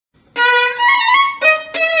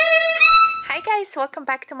guys, welcome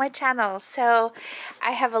back to my channel. So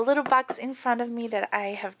I have a little box in front of me that I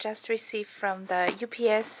have just received from the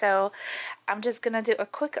UPS, so I'm just gonna do a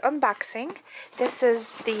quick unboxing. This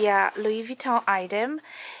is the Louis Vuitton item,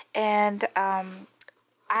 and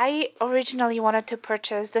I originally wanted to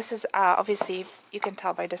purchase, this is obviously you can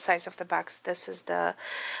tell by the size of the box, this is the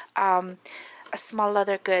a small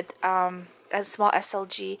leather good, a small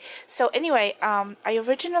SLG. So anyway, I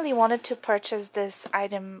originally wanted to purchase this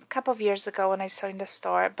item a couple of years ago when I saw it in the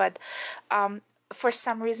store, but for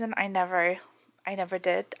some reason I never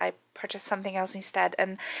did. I purchased something else instead.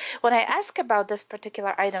 And when I asked about this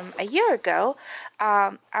particular item a year ago,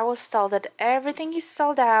 I was told that everything is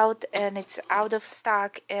sold out and it's out of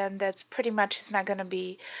stock, and that's pretty much it's not going to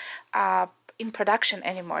be in production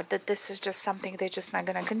anymore, that this is just something they're just not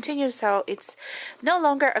going to continue, so it's no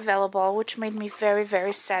longer available, which made me very,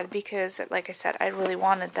 very sad because, like I said, I really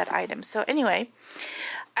wanted that item. So anyway,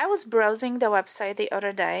 I was browsing the website the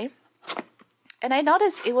other day, and I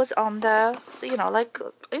noticed it was on the, like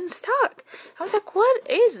in stock. I was like, what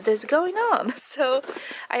is this going on? So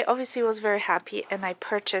I obviously was very happy, and I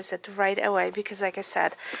purchased it right away because, like I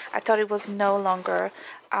said, I thought it was no longer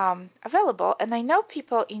available. And I know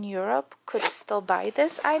people in Europe could still buy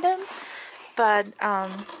this item, but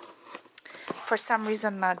for some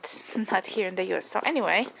reason not here in the US. So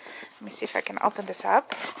anyway, let me see if I can open this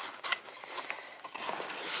up.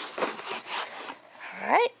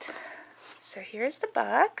 Alright, so here's the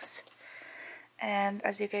box, and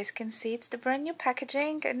as you guys can see, it's the brand new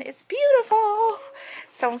packaging and it's beautiful.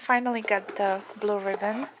 So I finally got the blue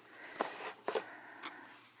ribbon.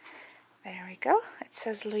 There we go. It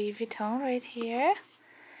says Louis Vuitton right here,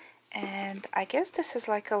 and I guess this is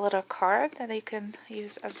like a little card that you can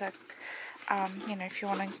use as a if you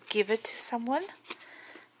want to give it to someone.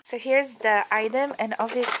 So here's the item, and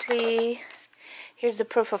obviously here's the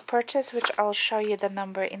proof of purchase, which I'll show you the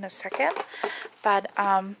number in a second. But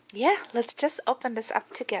yeah, let's just open this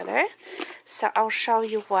up together. So I'll show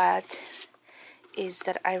you what is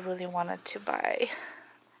that I really wanted to buy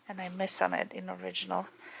and I miss on it in original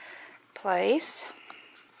place.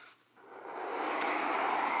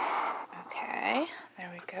 Okay,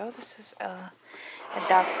 there we go. This is a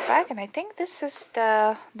dust bag, and I think this is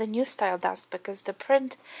the new style dust, because the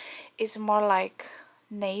print is more like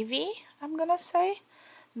navy, I'm gonna say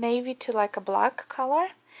navy to like a black color.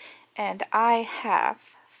 And I have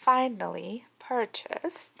finally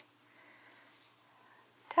purchased,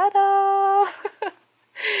 ta-da!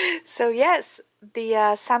 So yes,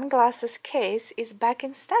 the sunglasses case is back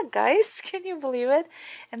in stock, guys. Can you believe it?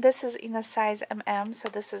 And this is in a size MM, so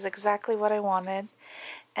this is exactly what I wanted.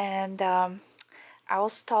 And I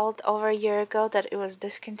was told over a year ago that it was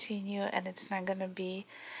discontinued and it's not gonna be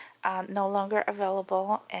no longer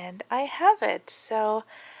available, and I have it. So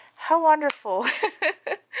how wonderful.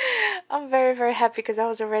 I'm very, very happy, because I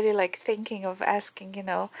was already like thinking of asking,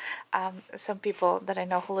 some people that I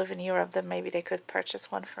know who live in Europe, that maybe they could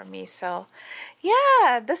purchase one for me. So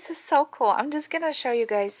yeah, this is so cool. I'm just gonna show you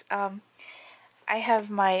guys. I have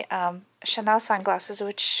my Chanel sunglasses,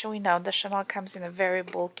 which we know the Chanel comes in a very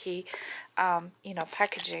bulky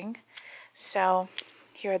packaging. So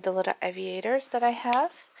here are the little aviators that I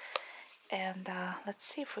have, and let's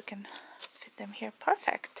see if we can fit them here.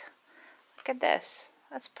 Perfect. Look at this.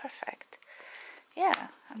 That's perfect. Yeah,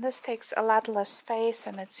 and this takes a lot less space,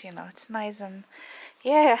 and it's it's nice, and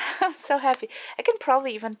yeah, I'm so happy. I can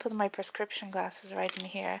probably even put my prescription glasses right in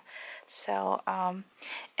here. So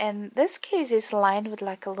and this case is lined with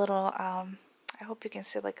like a little I hope you can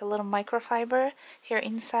see, like a little microfiber here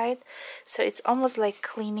inside, so it's almost like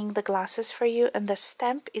cleaning the glasses for you. And the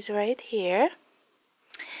stamp is right here,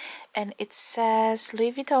 and it says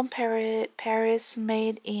Louis Vuitton Paris,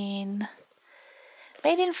 made in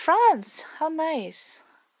France. How nice.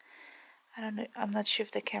 I don't know, I'm not sure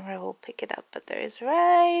if the camera will pick it up, but there is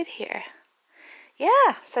right here.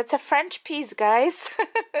 Yeah, so it's a French piece, guys.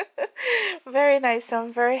 Very nice. So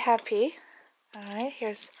I'm very happy. Alright,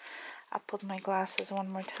 I'll put my glasses one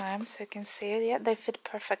more time so you can see it. Yeah, they fit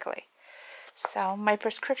perfectly. So my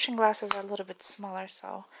prescription glasses are a little bit smaller,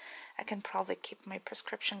 so I can probably keep my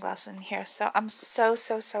prescription glasses in here. So I'm so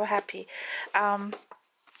happy.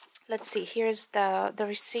 Let's see, here's the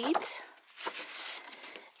receipt.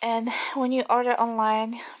 And when you order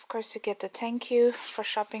online, of course, you get the thank you for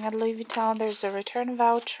shopping at Louis Vuitton. There's a return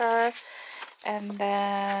voucher, and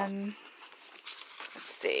then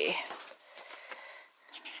let's see.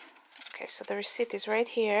 Okay, so the receipt is right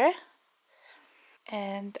here,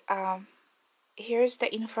 and here's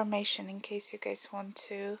the information in case you guys want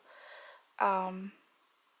to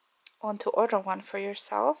want to order one for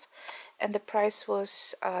yourself, and the price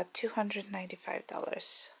was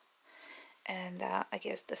 $295. And I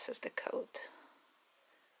guess this is the code.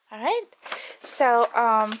 All right, so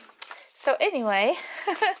so anyway,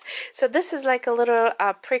 so this is like a little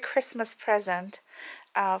pre-Christmas present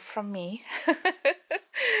from me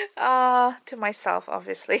to myself,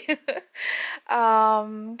 obviously.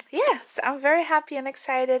 Yeah, so I'm very happy and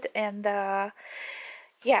excited, and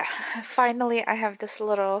yeah, finally I have this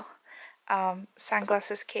little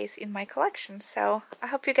sunglasses case in my collection. So I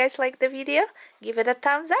hope you guys like the video. Give it a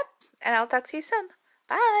thumbs up, and I'll talk to you soon.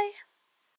 Bye!